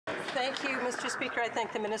Thank you, Mr. Speaker. I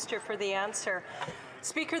thank the Minister for the answer.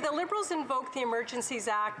 Speaker, the Liberals invoked the Emergencies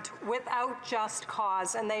Act without just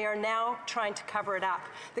cause, and they are now trying to cover it up.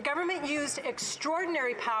 The government used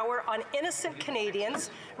extraordinary power on innocent Canadians,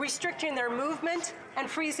 restricting their movement and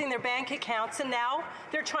freezing their bank accounts, and now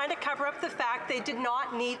they're trying to cover up the fact they did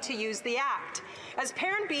not need to use the Act. As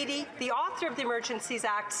Perrin Beatty, the author of the Emergencies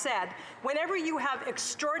Act, said, whenever you have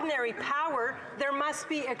extraordinary power, there must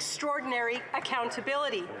be extraordinary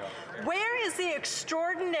accountability. Where is the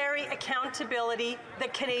extraordinary accountability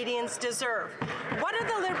that Canadians deserve? What are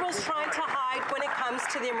the Liberals trying to hide when it comes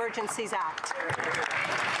to the Emergencies Act?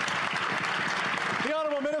 The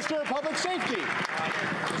Honourable Minister of Public Safety.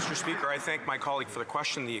 Mr. Speaker, I thank my colleague for the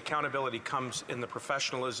question. The accountability comes in the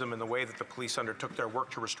professionalism and the way that the police undertook their work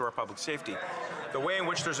to restore public safety. The way in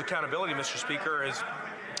which there's accountability, Mr. Speaker, is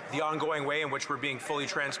the ongoing way in which we're being fully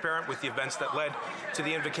transparent with the events that led to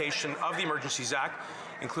the invocation of the Emergencies Act,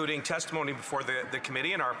 including testimony before the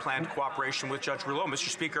committee and our planned cooperation with Judge Rouleau. Mr.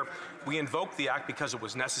 Speaker, we invoked the Act because it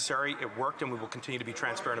was necessary, it worked, and we will continue to be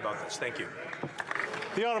transparent about this. Thank you.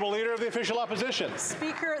 The Honourable Leader of the Official Opposition.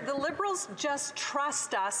 Speaker, the Liberals just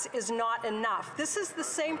trust us is not enough. This is the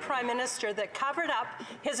same Prime Minister that covered up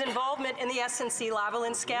his involvement in the SNC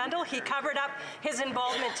Lavalin scandal. He covered up his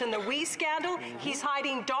involvement in the WE scandal. He's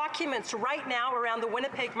hiding documents right now around the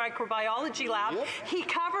Winnipeg Microbiology Lab. He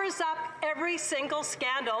covers up every single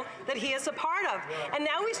scandal that he is a part of. And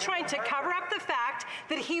now he's trying to cover up the fact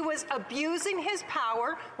that he was abusing his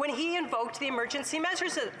power when he invoked the Emergency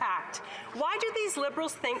Measures Act. Why do these Liberals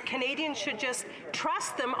think Canadians should just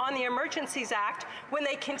trust them on the Emergencies Act when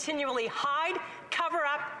they continually hide, cover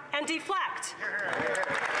up, and deflect?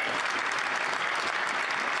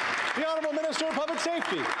 The Honourable Minister of Public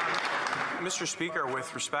Safety. Mr. Speaker,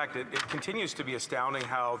 with respect, it continues to be astounding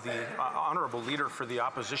how the Honourable Leader for the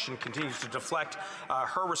Opposition continues to deflect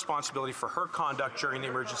her responsibility for her conduct during the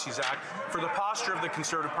Emergencies Act, for the posture of the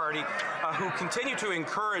Conservative Party, who continue to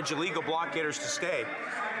encourage illegal blockaders to stay.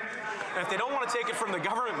 And if they don't want to take it from the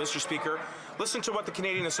government, Mr. Speaker, listen to what the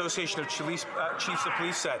Canadian Association of Chiefs of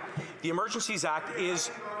Police said. The Emergencies Act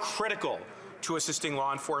is critical to assisting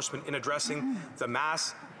law enforcement in addressing the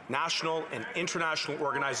mass national and international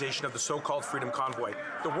organization of the so-called Freedom Convoy.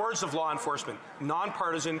 The words of law enforcement,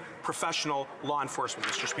 nonpartisan, professional law enforcement,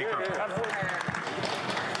 Mr. Speaker.